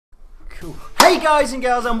Cool. Hey guys and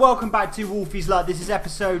girls, and welcome back to WOLFELUCK. This is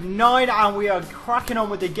episode 9 and we are cracking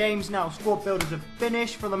on with the games now. Squad builders are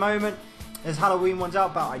finished for the moment. There's Halloween ones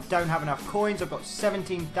out, but I don't have enough coins. I've got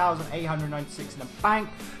 17,896 in the bank.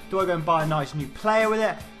 Do I go and buy a nice new player with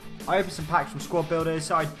it? I opened some packs from squad builders,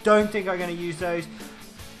 so I don't think I'm going to use those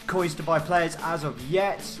coins to buy players as of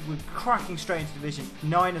yet. We're cracking straight into Division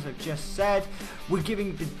 9 as I've just said. We're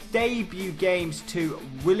giving the debut games to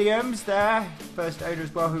Williams there, first owner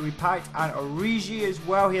as well, who we packed, and Origi as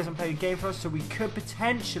well. He hasn't played a game for us, so we could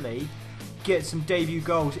potentially get some debut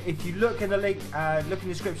goals. If you look in the link, look in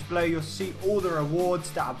the description below, you'll see all the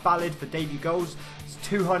rewards that are valid for debut goals. It's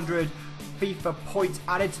 200 FIFA points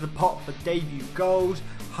added to the pot for debut goals,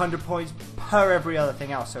 100 points per every other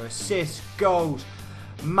thing else, so assists, goals,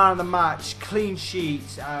 man of the match, clean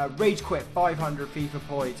sheets, rage quit, 500 FIFA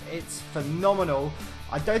points. It's phenomenal.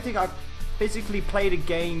 I don't think I've physically played a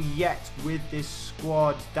game yet with this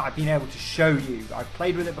squad that I've been able to show you. I've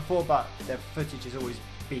played with it before, but the footage has always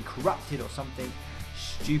been corrupted or something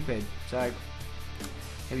stupid. So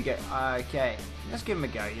here we go. Okay, let's give him a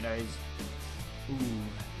go. You know,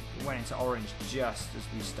 went into orange just as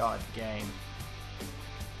we started the game.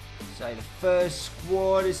 So the first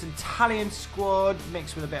squad is an Italian squad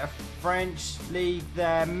mixed with a bit of French league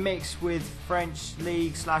there, mixed with French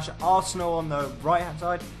league / Arsenal on the right hand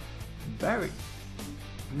side. Very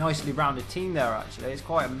nicely rounded team there actually. It's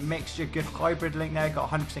quite a mixture, good hybrid link there, got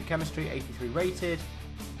 100% chemistry, 83 rated.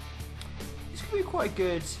 It's going to be quite a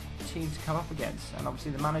good team to come up against, and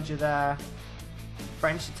obviously the manager there,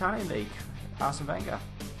 French-Italian league, Arsene Wenger.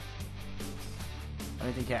 I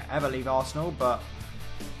don't think he'll ever leave Arsenal, but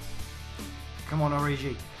come on,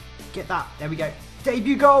 Origi. Get that. There we go.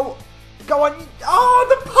 Debut goal. Go on. Oh,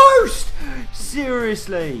 the post!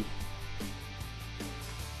 Seriously.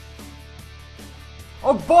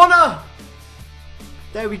 Oh, Bonner!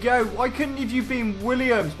 There we go. Why couldn't have you been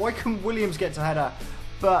Williams? Why couldn't Williams get to header?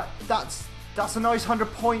 But that's a nice 100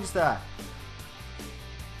 points there.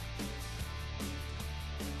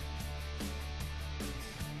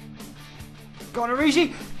 Go on,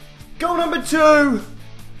 Origi. Goal number 2.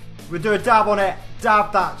 We'll do a dab on it.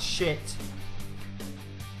 Dab that shit.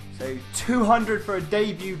 So 200 for a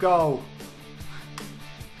debut goal.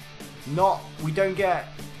 We don't get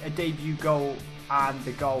a debut goal and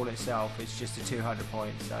the goal itself. It's just a 200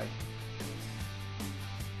 points. So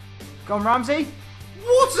go on, Ramsey.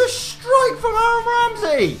 What a strike from Aaron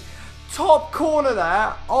Ramsey! Top corner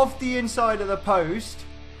there, off the inside of the post.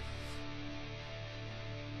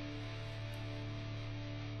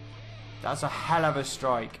 That's a hell of a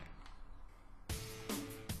strike.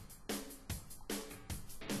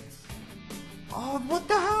 Oh, what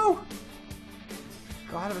the hell?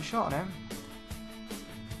 Got a hell of a shot on him.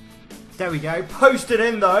 There we go. Posted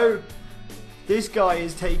in though. This guy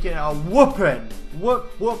is taking a whooping. Whoop,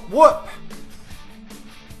 whoop, whoop.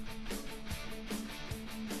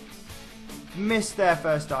 Missed there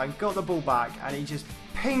first time. Got the ball back and he just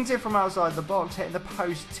pings it from outside the box, hitting the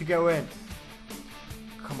post to go in.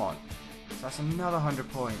 Come on. So that's another 100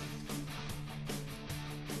 points.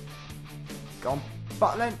 Go on.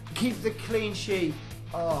 Butland, keep the clean sheet.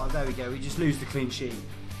 Oh, there we go. We just lose the clean sheet.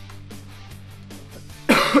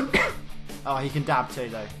 Oh, he can dab too,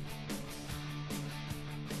 though.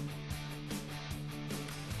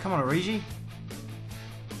 Come on, Origi.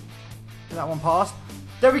 Get that one past.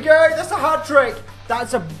 There we go. That's a hat-trick.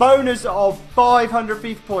 That's a bonus of 500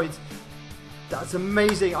 FIFA points. That's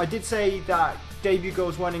amazing. I did say that debut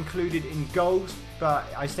goals weren't included in goals, but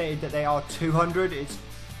I stated that they are 200. It's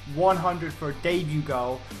 100 for a debut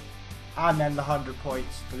goal and then the 100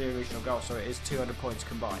 points for the original goal, so it is 200 points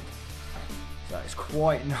combined. So it's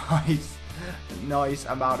quite nice. Nice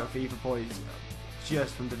amount of FIFA points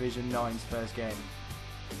just from Division 9's first game.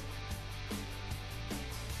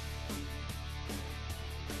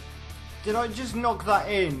 Did I just knock that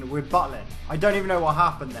in with Butland? I don't even know what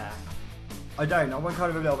happened there. I don't. I went kind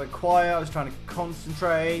of a little bit quiet. I was trying to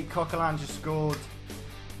concentrate. Coquelin just scored.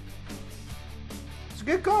 It's a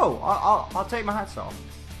good goal. I'll take my hats off.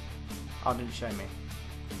 Oh, didn't show me.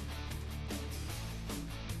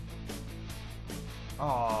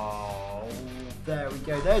 Oh, there we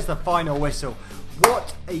go. There's the final whistle.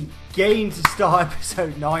 What a game to start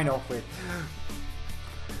episode 9 off with.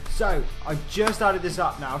 So I've just added this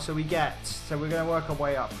up now. So we're going to work our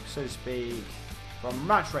way up, so to speak, from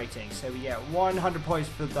match rating. So we get 100 points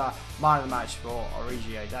for the man of the match for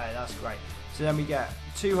Origi. That's great. So then we get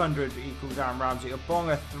 200 equals Aaron Ramsey, a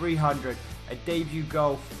Bonga 300, a debut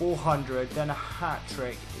goal 400, then a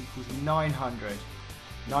hat-trick equals 900.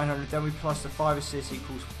 900, then we plus the 5 assists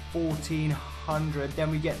equals 1400,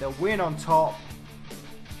 then we get the win on top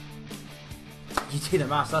you do the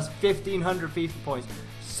maths, that's 1,500 FIFA points.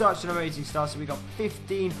 Such an amazing start. So we got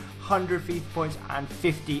 1,500 FIFA points and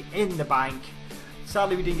 50 in the bank.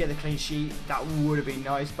 Sadly, we didn't get the clean sheet. That would have been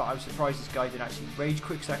nice, but I'm surprised this guy didn't actually rage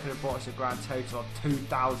quit, so I could have brought us a grand total of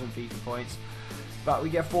 2,000 FIFA points. But we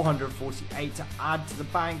get 448 to add to the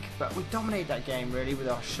bank. But we dominated that game really with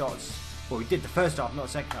our shots. Well, we did the first half, not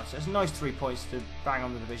the second half. So it's a nice 3 points to bang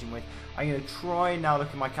on the division with. I'm going to try now look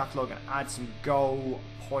at my catalogue and add some goal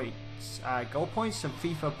points, some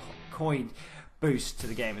FIFA coin boost to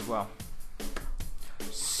the game as well.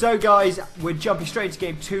 So guys, we're jumping straight into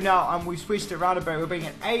game 2 now, and we've switched it around a bit. We're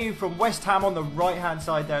bringing Ayew from West Ham on the right hand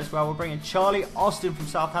side there as well. We're bringing Charlie Austin from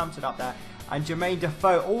Southampton up there, and Jermaine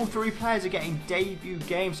Defoe. All 3 players are getting debut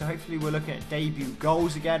games, so hopefully we're looking at debut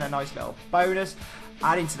goals again, a nice little bonus,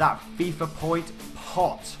 adding to that FIFA point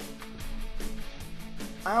pot.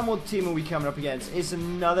 And what team are we coming up against? It's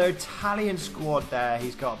another Italian squad there.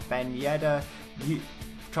 He's got Ben Yedder,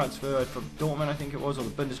 transferred from Dortmund, I think it was, or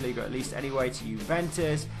the Bundesliga at least anyway, to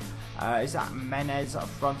Juventus. Is that Menez up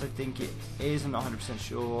front? I think it is. I'm not 100%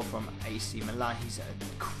 sure. From AC Milan, he's a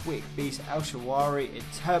quick beast. El Shawari in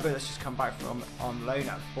Turbo, that's just come back from on loan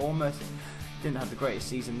at Bournemouth. Didn't have the greatest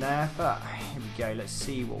season there, but here we go. Let's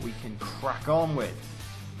see what we can crack on with.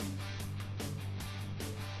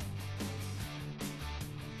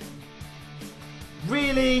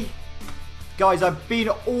 Really? Guys, I've been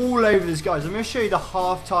all over this, guys. I'm going to show you the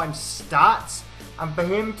halftime stats, and for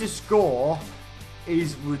him to score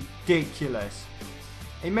is ridiculous.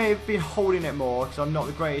 He may have been holding it more because I'm not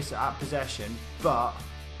the greatest at possession, but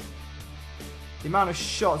the amount of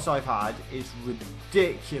shots I've had is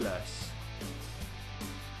ridiculous.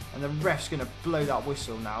 And the ref's going to blow that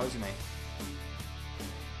whistle now, isn't he?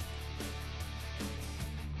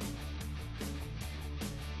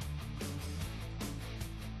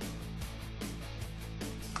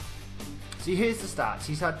 See, here's the stats.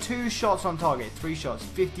 He's had 2 shots on target, 3 shots,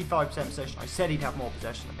 55% possession. I said he'd have more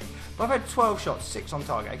possession than me. But I've had 12 shots, 6 on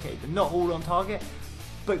target. Okay, they're not all on target.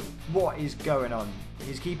 But what is going on?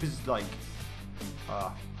 His keeper's like...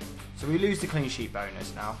 So we lose the clean sheet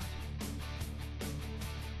bonus now.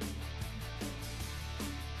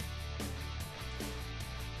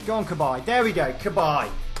 Go on, Kabai. There we go, Kabai.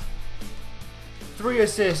 3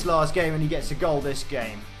 assists last game, and he gets a goal this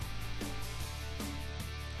game.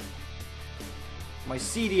 My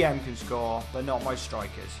CDM can score, but not my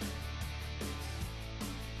strikers.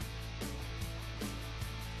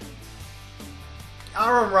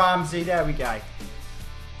 Aaron Ramsey, there we go.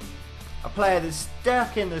 A player that's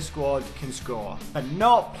stuck in the squad can score, but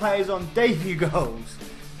not players on debut goals.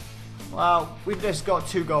 Well, we've just got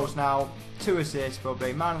 2 goals now, 2 assists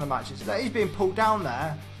probably, man of the match. He's being pulled down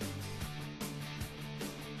there.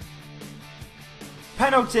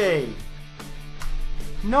 Penalty!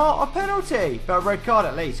 Not a penalty, but a red card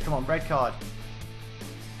at least. Come on, red card.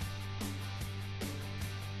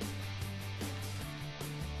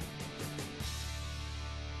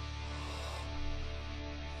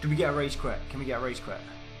 Do we get a rage quit? Can we get a rage quit?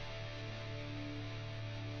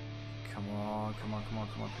 Come on, come on, come on,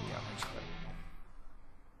 come on. Can we get a rage quit?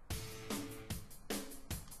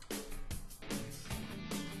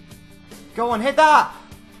 Go on, hit that!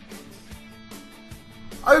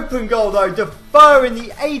 Open goal though, Defoe in the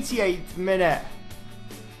 88th minute.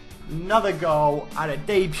 Another goal and a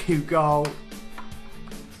debut goal.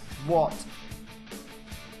 What?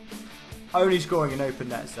 Only scoring in open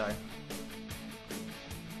nets though.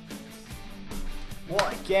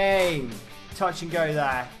 What a game. Touch and go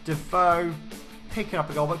there. Defoe picking up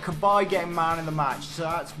a goal, but Kabai getting man in the match. So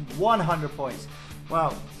that's 100 points.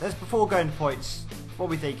 Well, that's before going to points. What are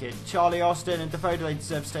we thinking? Charlie Austin and Defoe, do they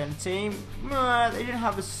deserve to stay in the team? They didn't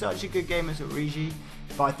have such a good game as Origi,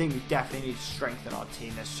 but I think we definitely need to strengthen our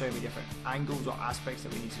team. There's so many different angles or aspects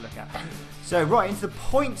that we need to look at. So right into the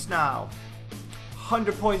points now.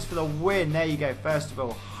 100 points for the win. There you go. First of all,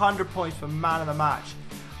 100 points for man of the match.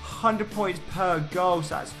 100 points per goal,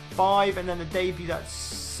 so that's 5, and then the debut, that's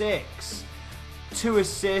 6. 2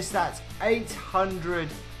 assists, that's 800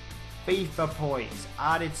 FIFA points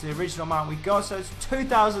added to the original amount we got, so it's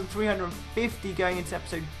 2,350 going into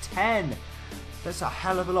episode 10. That's a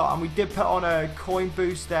hell of a lot, and we did put on a coin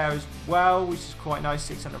boost there as well, which is quite nice,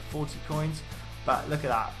 640 coins. But look at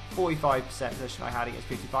that, 45% possession I had against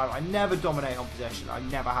 55. I never dominate on possession, I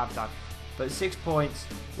never have done. But 6 points,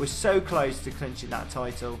 we're so close to clinching that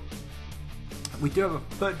title. We do have a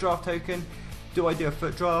foot draft token. Do I do a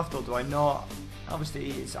foot draft or do I not? Obviously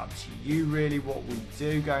it's up to you really what we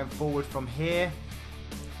do going forward from here,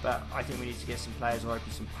 but I think we need to get some players or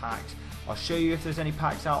open some packs. I'll show you if there's any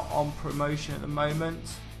packs out on promotion at the moment.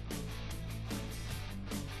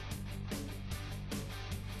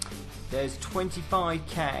 There's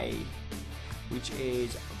 25k, which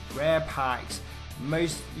is rare packs,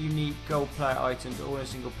 most unique gold player items all in a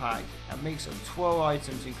single pack, a mix of 12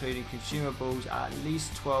 items including consumables, at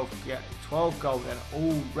least 12 gold and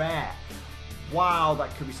all rare. Wow,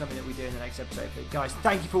 that could be something that we do in the next episode. But guys,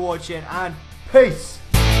 thank you for watching and peace!